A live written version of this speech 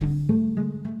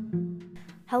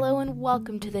Hello and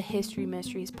welcome to the History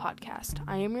Mysteries podcast.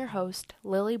 I am your host,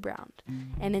 Lily Brown,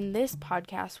 and in this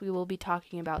podcast we will be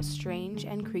talking about strange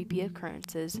and creepy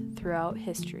occurrences throughout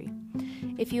history.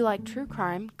 If you like true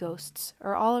crime, ghosts,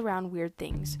 or all around weird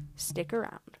things, stick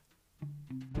around.